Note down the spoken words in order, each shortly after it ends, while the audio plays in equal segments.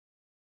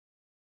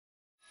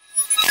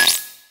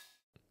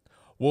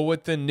Well,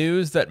 with the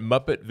news that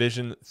Muppet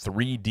Vision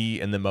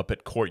 3D and the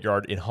Muppet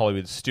Courtyard in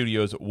Hollywood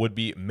Studios would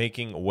be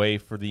making way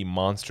for the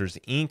Monsters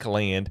Inc.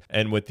 land,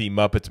 and with the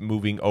Muppets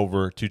moving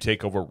over to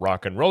take over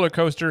Rock and Roller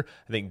Coaster,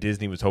 I think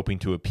Disney was hoping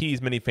to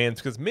appease many fans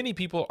because many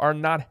people are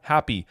not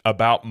happy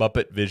about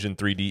Muppet Vision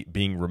 3D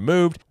being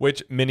removed,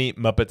 which many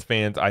Muppets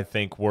fans, I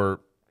think,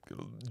 were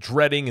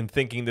dreading and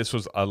thinking this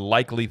was a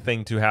likely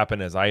thing to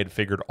happen, as I had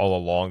figured all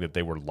along that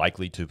they were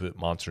likely to put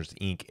Monsters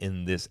Inc.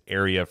 in this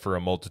area for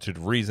a multitude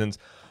of reasons.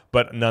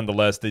 But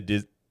nonetheless,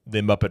 the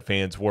Muppet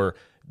fans were,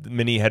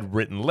 many had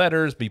written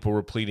letters. People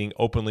were pleading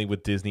openly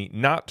with Disney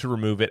not to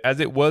remove it,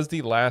 as it was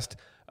the last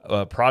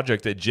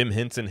project that Jim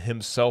Henson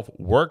himself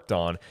worked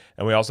on.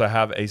 And we also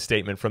have a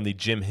statement from the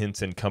Jim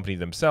Henson Company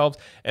themselves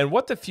and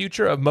what the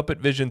future of Muppet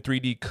Vision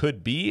 3D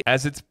could be,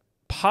 as it's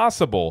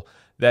possible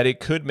that it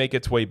could make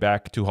its way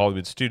back to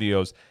Hollywood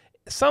Studios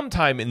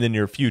sometime in the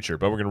near future.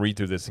 But we're going to read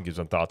through this and give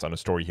some thoughts on a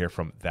story here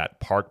from That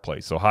Park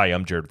Place. So hi,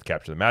 I'm Jared with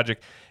Capture the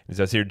Magic. It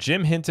says here,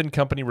 Jim Henson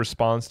Company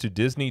responds to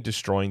Disney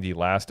destroying the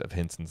last of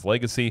Henson's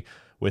legacy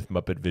with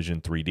Muppet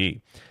Vision 3D.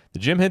 The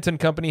Jim Henson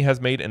Company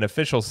has made an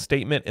official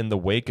statement in the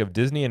wake of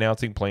Disney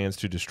announcing plans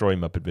to destroy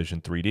Muppet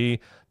Vision 3D,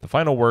 the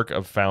final work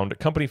of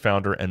company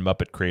founder and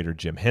Muppet creator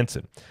Jim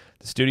Henson.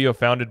 The studio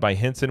founded by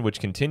Henson, which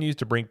continues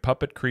to bring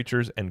puppet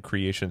creatures and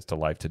creations to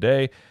life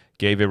today,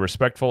 gave a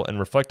respectful and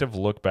reflective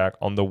look back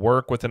on the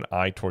work with an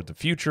eye toward the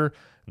future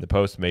in the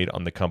post made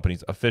on the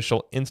company's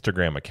official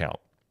Instagram account.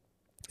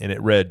 And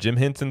it read, Jim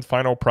Henson's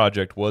final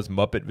project was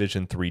Muppet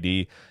Vision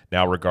 3D,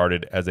 now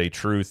regarded as a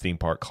true theme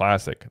park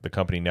classic. The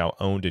company now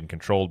owned and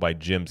controlled by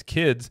Jim's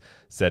kids,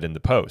 said in the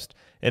post.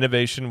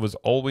 Innovation was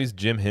always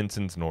Jim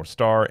Henson's North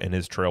Star, and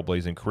his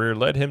trailblazing career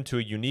led him to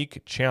a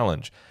unique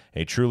challenge,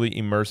 a truly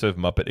immersive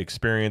Muppet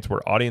experience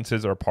where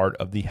audiences are part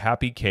of the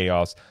happy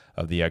chaos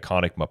of the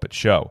iconic Muppet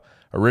Show.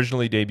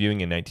 Originally debuting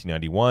in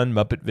 1991,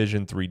 Muppet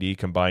Vision 3D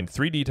combined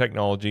 3D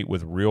technology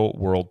with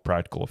real-world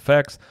practical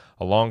effects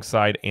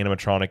alongside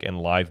animatronic and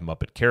live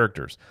Muppet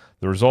characters.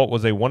 The result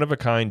was a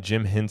one-of-a-kind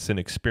Jim Henson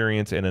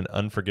experience and an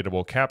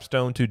unforgettable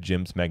capstone to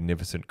Jim's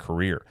magnificent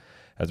career.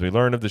 As we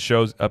learn of the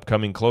show's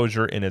upcoming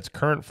closure in its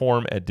current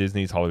form at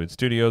Disney's Hollywood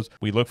Studios,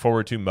 we look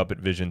forward to Muppet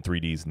Vision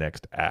 3D's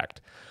next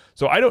act.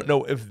 So I don't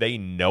know if they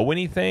know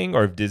anything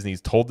or if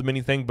Disney's told them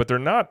anything, but they're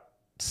not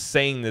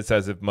saying this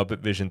as if Muppet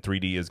Vision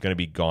 3D is going to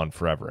be gone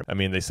forever. I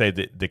mean, they say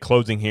that the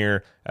closing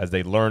here, as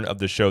they learn of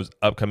the show's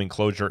upcoming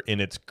closure in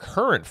its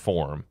current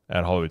form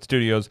at Hollywood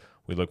Studios,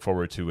 we look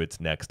forward to its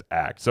next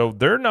act. So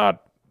they're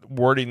not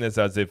wording this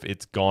as if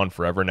it's gone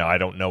forever. Now, I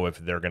don't know if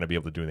they're going to be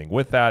able to do anything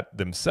with that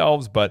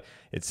themselves, but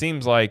it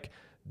seems like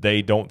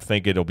they don't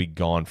think it'll be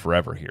gone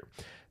forever here.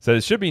 So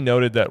it should be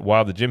noted that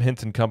while the Jim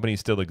Henson Company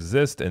still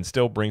exists and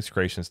still brings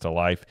creations to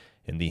life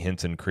in the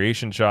Henson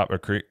Creation Shop or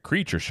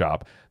Creature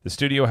Shop, the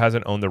studio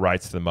hasn't owned the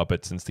rights to the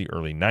Muppets since the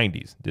early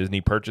 90s.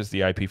 Disney purchased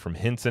the IP from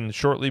Henson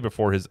shortly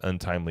before his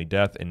untimely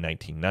death in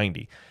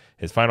 1990.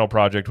 His final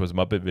project was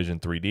Muppet Vision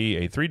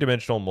 3D, a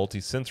three-dimensional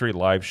multi-sensory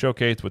live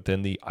showcase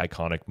within the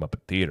iconic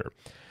Muppet Theater.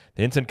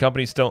 The Henson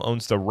Company still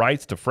owns the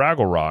rights to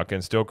Fraggle Rock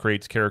and still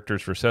creates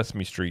characters for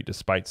Sesame Street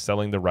despite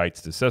selling the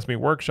rights to Sesame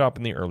Workshop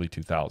in the early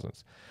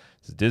 2000s.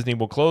 So Disney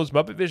will close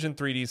Muppet Vision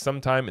 3D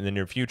sometime in the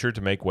near future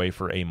to make way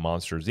for a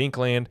Monsters Inc.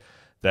 land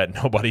that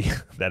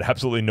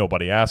absolutely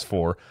nobody asked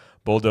for,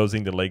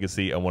 bulldozing the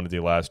legacy of one of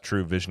the last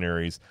true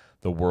visionaries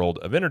the world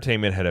of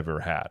entertainment had ever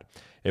had.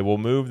 It will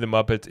move the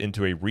Muppets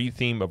into a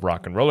re-theme of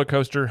Rock and Roller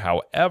Coaster.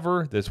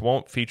 However, this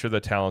won't feature the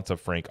talents of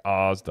Frank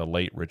Oz, the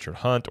late Richard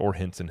Hunt, or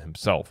Henson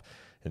himself.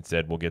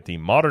 Instead, we'll get the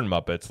modern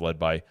Muppets led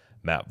by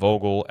Matt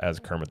Vogel as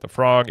Kermit the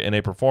Frog in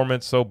a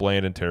performance so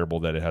bland and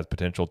terrible that it has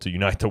potential to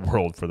unite the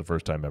world for the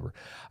first time ever.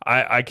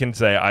 I can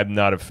say I'm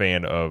not a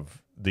fan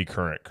of the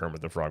current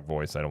Kermit the Frog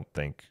voice. I don't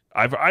think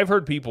I've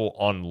heard people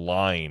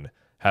online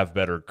have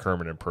better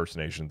Kermit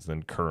impersonations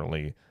than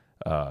currently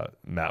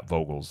Matt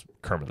Vogel's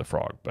Kermit the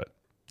Frog, but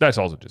that's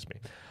also just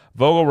me.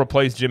 Vogel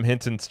replaced Jim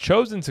Henson's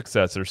chosen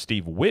successor,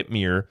 Steve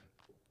Whitmire,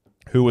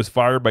 who was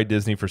fired by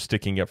Disney for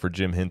sticking up for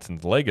Jim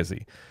Henson's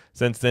legacy.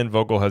 Since then,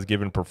 Vogel has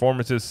given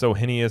performances so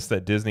heinous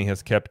that Disney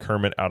has kept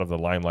Kermit out of the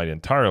limelight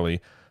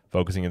entirely,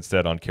 focusing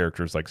instead on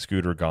characters like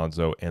Scooter,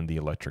 Gonzo, and the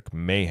Electric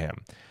Mayhem.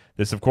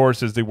 This, of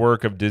course, is the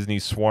work of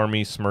Disney's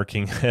swarmy,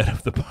 smirking head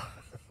of the...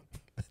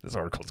 This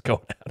article's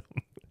going at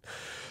him.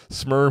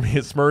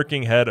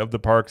 Smirking head of the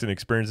Parks and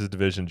Experiences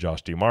Division,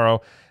 Josh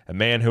DiMauro, a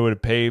man who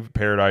would pave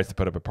paradise to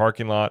put up a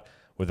parking lot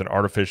with an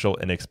artificial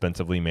and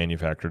expensively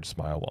manufactured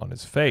smile on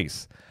his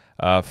face.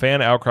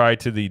 Fan outcry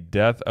to the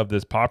death of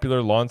this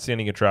popular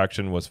lawn-standing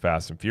attraction was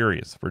fast and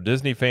furious. For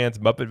Disney fans,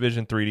 Muppet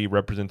Vision 3D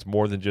represents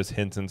more than just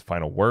Henson's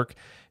final work.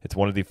 It's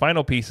one of the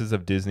final pieces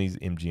of Disney's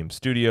MGM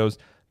Studios,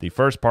 the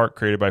first park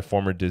created by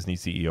former Disney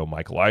CEO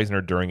Michael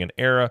Eisner during an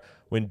era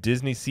when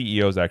Disney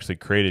CEOs actually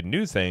created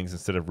new things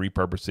instead of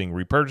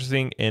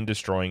repurposing, and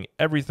destroying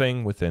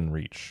everything within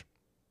reach.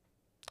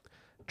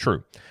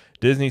 True.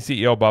 Disney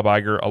CEO Bob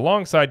Iger,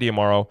 alongside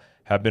DiMauro,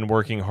 have been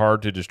working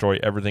hard to destroy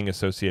everything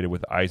associated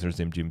with Eisner's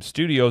MGM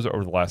Studios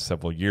over the last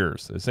several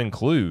years. This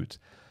includes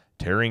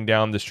tearing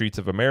down the streets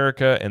of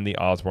America and the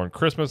Osborne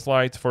Christmas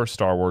lights for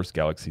Star Wars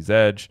Galaxy's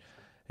Edge,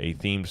 a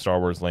themed Star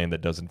Wars land that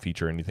doesn't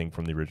feature anything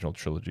from the original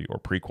trilogy or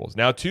prequels.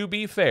 Now, to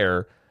be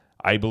fair,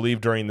 I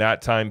believe during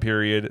that time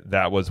period,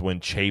 that was when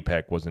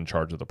Chapek was in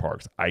charge of the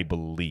parks. I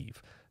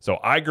believe. So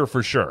Iger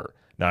for sure.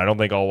 Now, I don't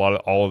think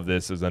all of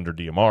this is under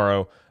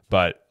D'Amaro,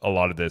 but a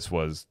lot of this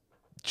was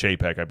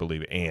Chapek, I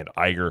believe, and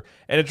Iger.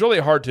 And it's really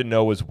hard to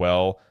know as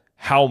well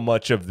how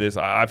much of this,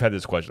 I've had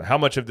this question, how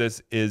much of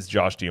this is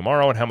Josh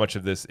D'Amaro and how much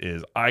of this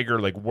is Iger?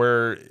 Like,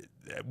 where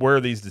are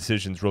these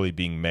decisions really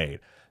being made?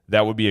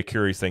 That would be a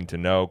curious thing to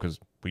know because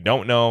we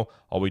don't know.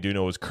 All we do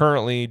know is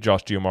currently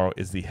Josh D'Amaro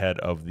is the head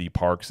of the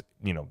parks,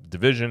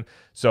 division.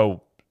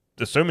 So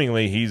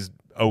assumingly he's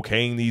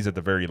okaying these at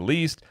the very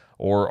least,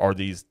 or are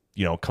these,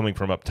 coming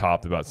from up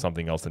top about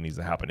something else that needs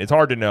to happen? It's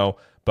hard to know,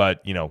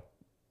 but,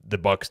 the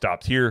buck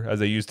stops here, as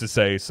they used to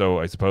say. So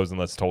I suppose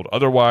unless told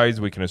otherwise,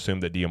 we can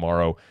assume that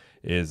D'Amaro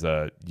is,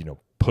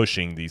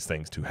 pushing these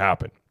things to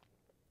happen.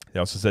 They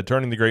also said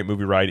turning the great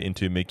movie ride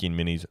into Mickey and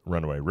Minnie's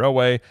Runaway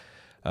Railway,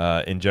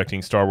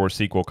 injecting Star Wars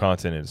sequel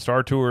content into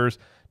Star Tours,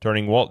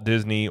 turning Walt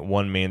Disney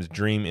One Man's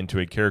Dream into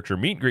a character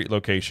meet-and-greet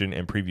location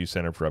and preview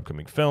center for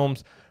upcoming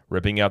films,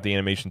 ripping out the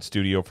animation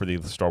studio for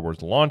the Star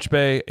Wars Launch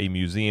Bay, a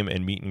museum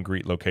and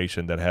meet-and-greet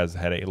location that has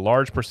had a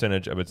large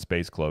percentage of its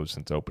space closed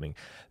since opening.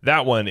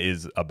 That one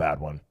is a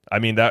bad one. I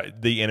mean,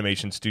 the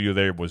animation studio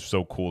there was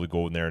so cool to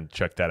go in there and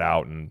check that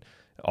out and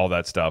all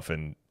that stuff,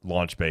 and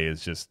Launch Bay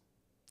is just...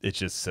 it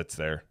just sits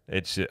there.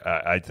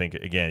 I think,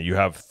 again, you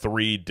have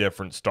 3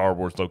 different Star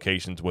Wars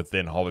locations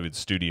within Hollywood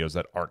studios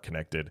that aren't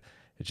connected.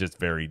 It's just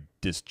very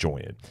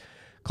disjointed.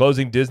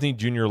 Closing Disney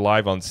Junior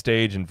Live on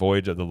stage and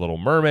Voyage of the Little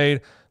Mermaid,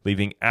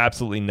 leaving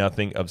absolutely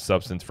nothing of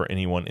substance for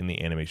anyone in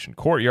the animation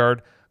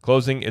courtyard.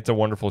 Closing It's a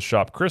Wonderful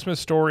Shop Christmas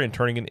store and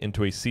turning it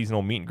into a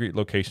seasonal meet-and-greet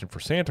location for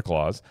Santa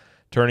Claus.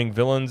 Turning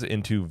Villains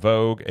into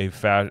Vogue, a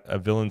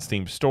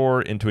Villains-themed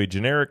store, into a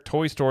generic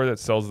toy store that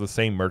sells the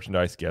same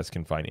merchandise guests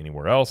can find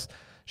anywhere else.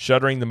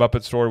 Shuttering the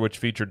Muppet store, which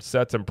featured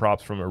sets and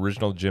props from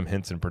original Jim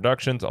Henson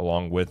Productions,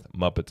 along with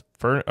Muppets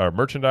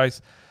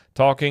merchandise.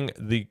 Taking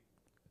the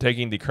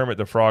Kermit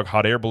the Frog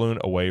hot air balloon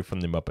away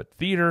from the Muppet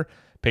Theater.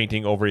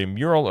 Painting over a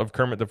mural of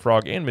Kermit the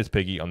Frog and Miss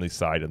Piggy on the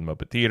side of the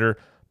Muppet Theater.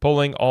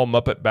 Pulling all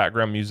Muppet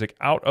background music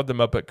out of the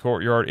Muppet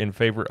Courtyard in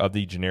favor of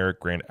the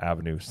generic Grand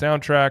Avenue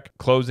soundtrack.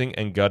 Closing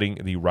and gutting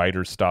the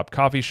Writer's Stop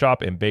coffee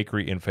shop and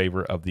bakery in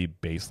favor of the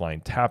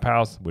Baseline Tap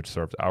House, which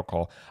serves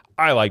alcohol.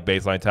 I like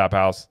Baseline Tap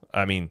House.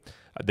 I mean,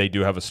 they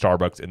do have a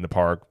Starbucks in the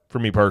park. For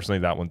me personally,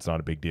 that one's not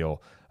a big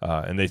deal.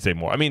 And they say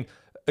more. I mean,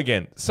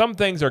 again, some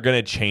things are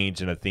going to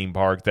change in a theme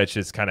park. That's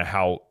just kind of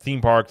how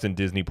theme parks and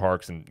Disney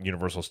parks and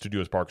Universal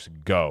Studios parks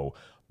go.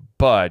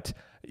 But,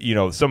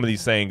 some of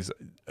these things,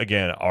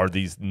 again, are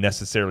these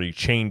necessarily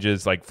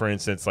changes? Like, for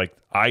instance,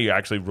 I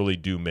actually really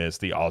do miss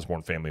the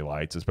Osborne family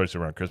lights, especially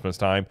around Christmas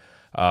time.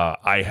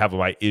 I have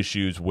my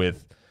issues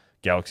with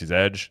Galaxy's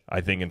Edge.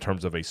 I think in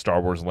terms of a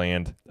Star Wars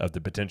land, of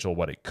the potential,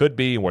 what it could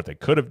be and what they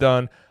could have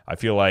done, I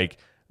feel like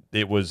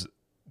it was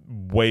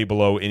way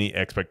below any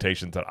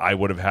expectations that I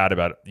would have had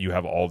about you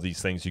have all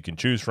these things you can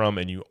choose from,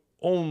 and you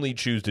only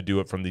choose to do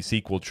it from the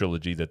sequel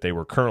trilogy that they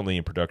were currently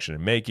in production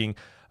and making.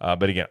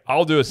 But again,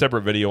 I'll do a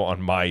separate video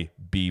on my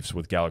beefs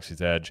with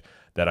Galaxy's Edge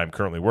that I'm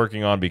currently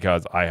working on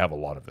because I have a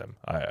lot of them.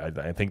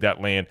 I think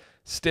that land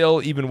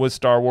still, even with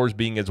Star Wars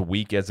being as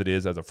weak as it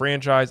is as a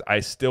franchise,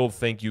 I still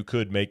think you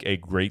could make a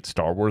great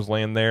Star Wars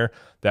land there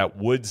that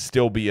would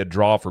still be a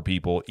draw for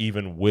people,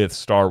 even with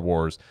Star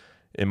Wars,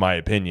 in my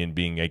opinion,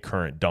 being a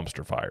current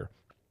dumpster fire.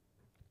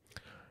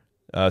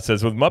 It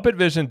says, with Muppet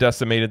Vision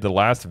decimated, the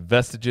last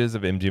vestiges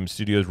of MGM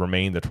Studios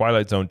remain the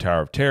Twilight Zone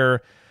Tower of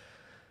Terror,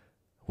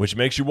 which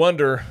makes you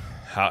wonder,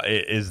 how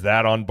is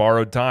that on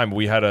borrowed time?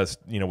 We had a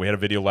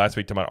video last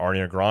week talking about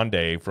Ariana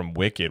Grande from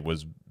Wicked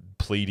was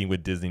pleading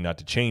with Disney not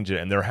to change it,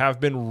 and there have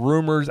been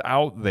rumors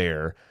out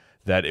there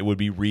that it would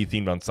be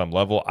rethemed on some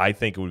level. I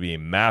think it would be a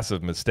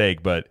massive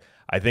mistake, but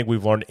I think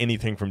we've learned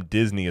anything from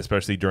Disney,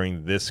 especially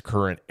during this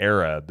current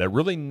era, that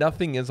really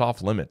nothing is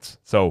off limits.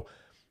 So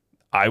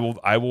I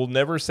will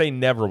never say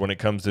never when it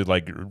comes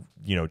to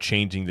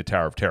changing the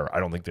Tower of Terror. I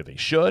don't think that they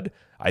should.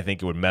 I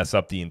think it would mess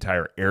up the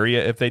entire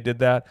area if they did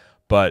that,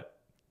 but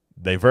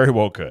they very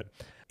well could.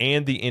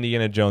 And the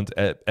Indiana Jones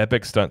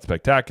Epic Stunt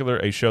Spectacular,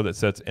 a show that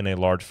sets in a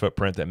large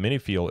footprint that many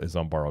feel is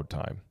on borrowed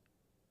time.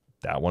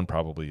 That one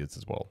probably is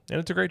as well. And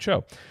it's a great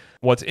show.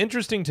 What's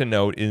interesting to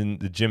note in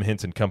the Jim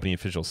Henson Company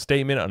official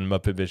statement on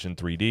Muppet Vision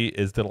 3D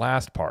is the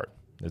last part.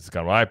 This is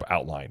kind of what I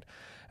outlined.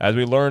 As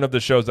we learn of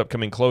the show's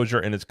upcoming closure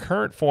in its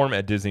current form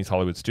at Disney's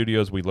Hollywood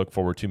Studios, we look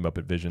forward to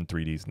Muppet Vision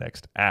 3D's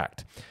next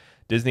act.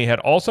 Disney had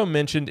also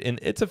mentioned in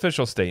its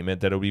official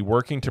statement that it would be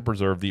working to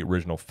preserve the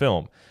original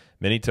film.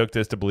 Many took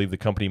this to believe the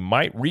company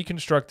might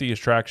reconstruct the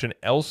attraction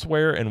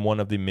elsewhere in one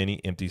of the many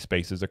empty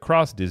spaces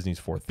across Disney's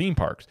 4 theme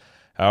parks.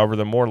 However,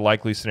 the more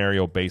likely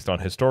scenario based on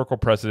historical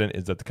precedent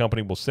is that the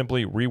company will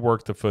simply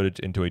rework the footage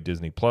into a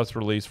Disney Plus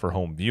release for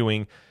home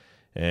viewing.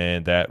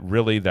 and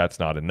that's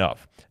not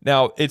enough.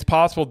 Now, it's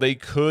possible they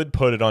could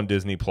put it on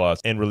Disney Plus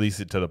and release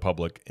it to the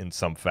public in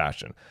some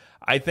fashion.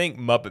 I think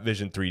Muppet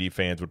Vision 3D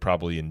fans would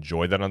probably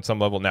enjoy that on some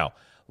level. Now,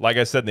 like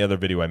I said in the other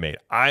video I made,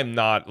 I'm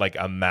not like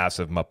a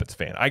massive Muppets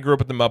fan. I grew up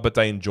with the Muppets.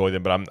 I enjoy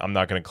them, but I'm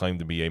not going to claim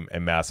to be a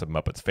massive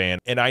Muppets fan.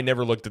 And I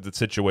never looked at the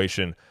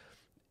situation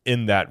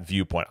in that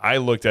viewpoint. I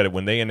looked at it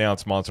when they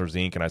announced Monsters,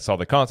 Inc. and I saw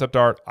the concept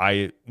art.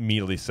 I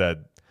immediately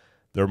said,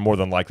 they're more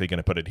than likely going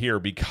to put it here,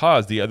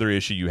 because the other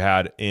issue you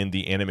had in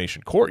the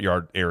animation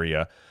courtyard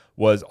area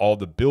was all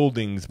the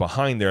buildings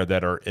behind there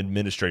that are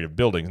administrative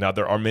buildings. Now,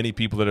 there are many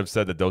people that have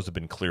said that those have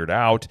been cleared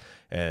out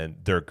and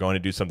they're going to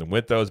do something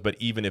with those. But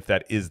even if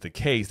that is the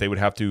case, they would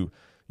have to,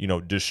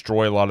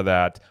 destroy a lot of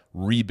that,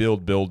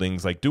 rebuild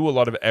buildings, like do a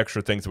lot of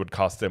extra things that would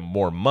cost them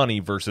more money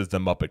versus the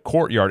Muppet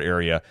courtyard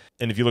area.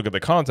 And if you look at the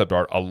concept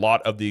art, a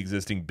lot of the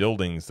existing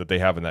buildings that they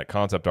have in that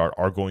concept art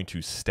are going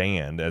to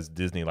stand, as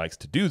Disney likes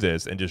to do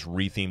this, and just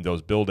retheme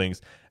those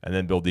buildings and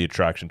then build the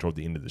attraction toward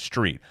the end of the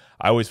street.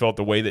 I always felt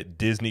the way that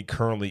Disney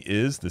currently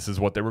is, this is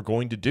what they were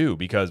going to do,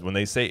 because when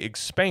they say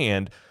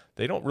expand,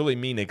 they don't really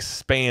mean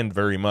expand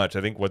very much.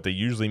 I think what they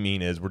usually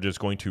mean is we're just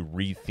going to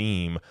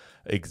retheme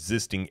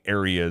existing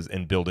areas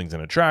and buildings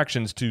and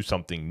attractions to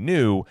something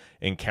new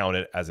and count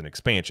it as an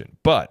expansion.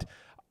 But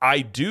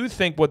I do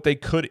think what they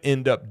could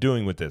end up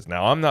doing with this,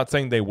 now I'm not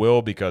saying they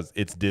will because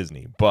it's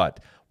Disney, but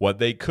what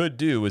they could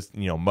do is,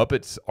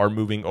 Muppets are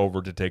moving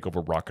over to take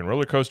over Rock and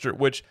Roller Coaster,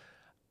 which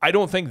I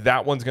don't think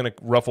that one's going to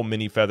ruffle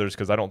many feathers,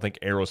 because I don't think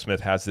Aerosmith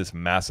has this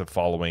massive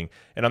following.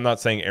 And I'm not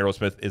saying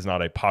Aerosmith is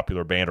not a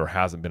popular band or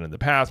hasn't been in the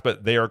past,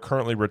 but they are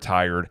currently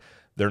retired.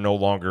 They're no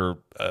longer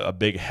a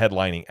big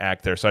headlining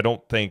act there. So I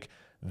don't think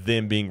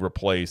them being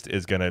replaced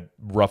is going to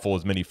ruffle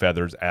as many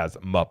feathers as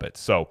Muppets.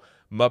 So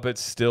Muppets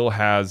still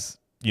has,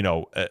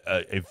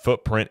 a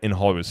footprint in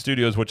Hollywood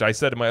studios, which I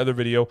said in my other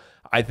video.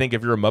 I think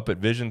if you're a Muppet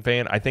Vision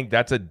fan, I think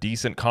that's a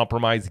decent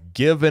compromise,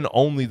 given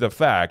only the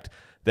fact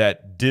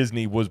that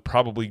Disney was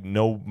probably,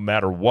 no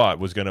matter what,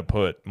 was going to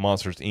put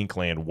Monsters, Inc.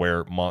 land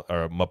where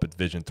Muppet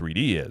Vision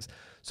 3D is.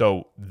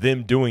 So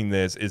them doing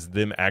this is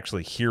them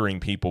actually hearing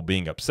people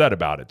being upset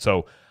about it.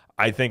 So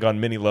I think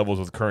on many levels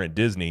with current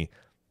Disney,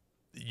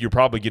 you're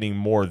probably getting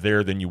more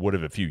there than you would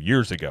have a few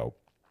years ago.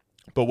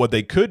 But what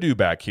they could do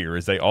back here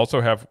is they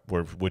also have,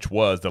 which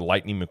was the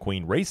Lightning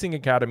McQueen Racing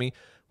Academy,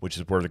 which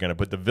is where they're going to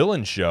put the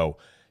villain show.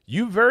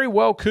 You very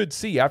well could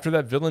see, after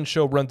that villain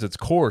show runs its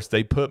course,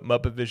 they put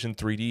Muppet Vision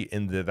 3D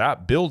into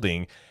that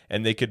building,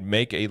 and they could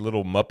make a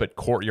little Muppet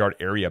courtyard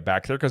area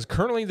back there, because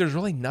currently there's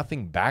really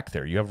nothing back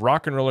there. You have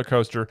Rock and Roller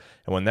Coaster,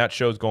 and when that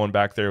show's going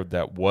back there,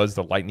 that was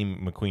the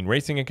Lightning McQueen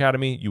Racing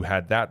Academy. You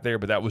had that there,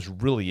 but that was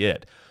really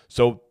it.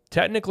 So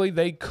technically,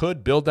 they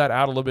could build that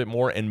out a little bit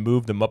more and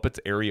move the Muppets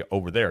area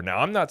over there. Now,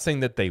 I'm not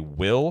saying that they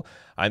will.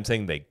 I'm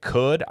saying they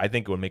could. I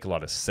think it would make a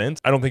lot of sense.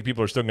 I don't think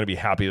people are still going to be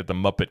happy that the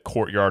Muppet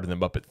Courtyard and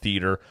the Muppet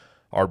Theater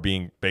are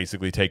being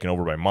basically taken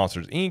over by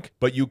Monsters, Inc.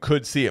 But you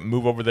could see it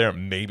move over there.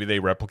 Maybe they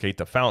replicate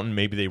the fountain.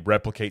 Maybe they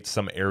replicate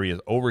some areas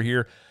over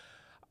here.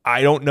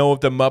 I don't know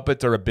if the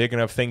Muppets are a big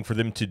enough thing for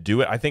them to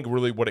do it. I think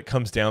really what it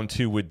comes down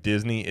to with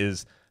Disney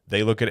is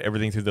they look at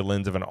everything through the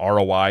lens of an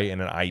ROI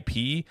and an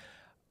IP.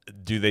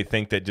 Do they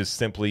think that just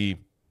simply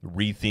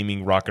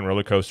retheming Rock and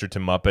Roller Coaster to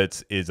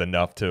Muppets is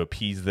enough to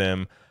appease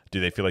them? Do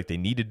they feel like they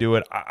need to do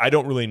it? I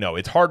don't really know.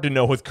 It's hard to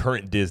know with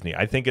current Disney.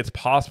 I think it's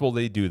possible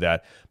they do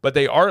that, but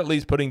they are at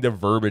least putting the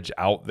verbiage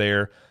out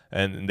there,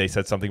 and they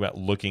said something about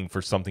looking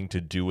for something to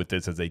do with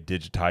this as they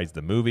digitize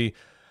the movie.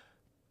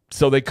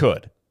 So they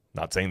could.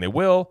 Not saying they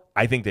will.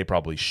 I think they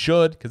probably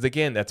should, because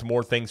again, that's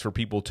more things for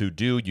people to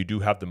do. You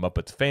do have the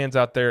Muppets fans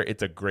out there.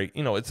 It's a great,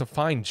 it's a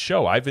fine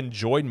show. I've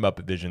enjoyed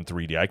Muppet Vision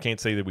 3D. I can't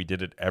say that we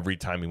did it every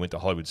time we went to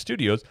Hollywood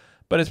Studios,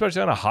 but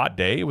especially on a hot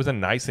day, it was a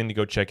nice thing to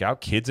go check out.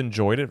 Kids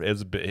enjoyed it.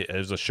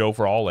 As a show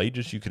for all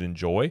ages you could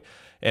enjoy.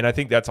 And I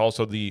think that's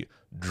also the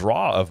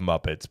draw of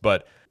Muppets,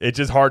 but it's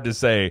just hard to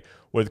say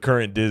with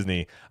current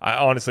Disney.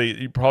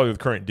 Honestly, probably with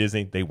current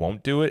Disney, they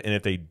won't do it. And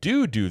if they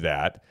do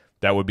that,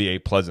 that would be a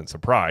pleasant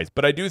surprise.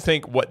 But I do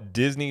think what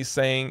Disney's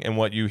saying and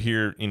what you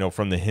hear,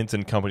 from the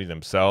Henson Company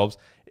themselves,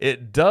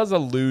 it does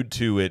allude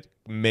to it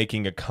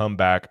making a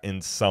comeback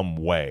in some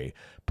way.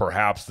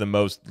 Perhaps the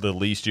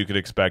least you could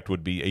expect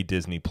would be a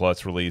Disney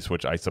Plus release,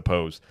 which I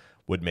suppose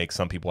would make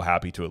some people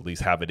happy to at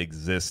least have it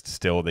exist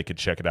still. They could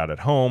check it out at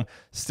home.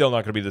 Still not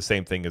going to be the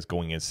same thing as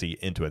going and see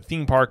into a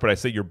theme park. But I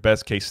say your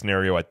best case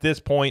scenario at this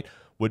point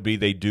would be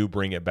they do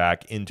bring it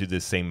back into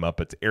this same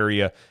Muppets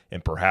area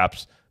and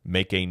perhaps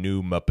make a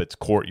new Muppets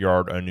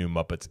courtyard, a new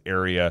Muppets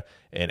area,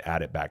 and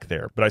add it back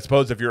there. But I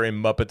suppose if you're a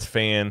Muppets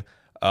fan,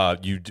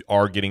 you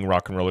are getting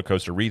Rock and Roller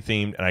Coaster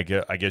rethemed,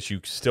 and I guess you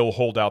still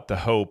hold out the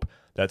hope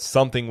that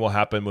something will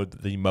happen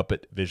with the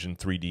Muppet Vision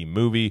 3D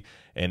movie,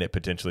 and it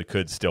potentially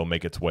could still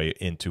make its way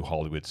into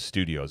Hollywood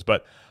studios.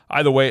 But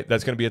either way,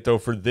 that's going to be it though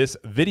for this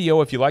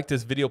video. If you like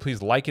this video,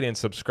 please like it and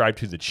subscribe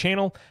to the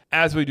channel,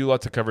 as we do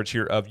lots of coverage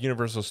here of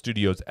Universal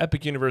Studios,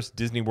 Epic Universe,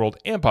 Disney World,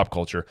 and pop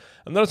culture.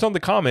 And let us know in the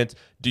comments,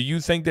 do you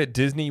think that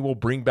Disney will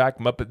bring back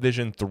Muppet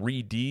Vision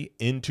 3D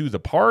into the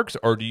parks,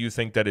 or do you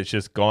think that it's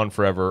just gone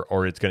forever,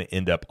 or it's going to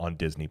end up on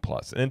Disney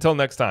Plus? And until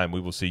next time, we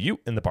will see you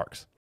in the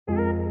parks.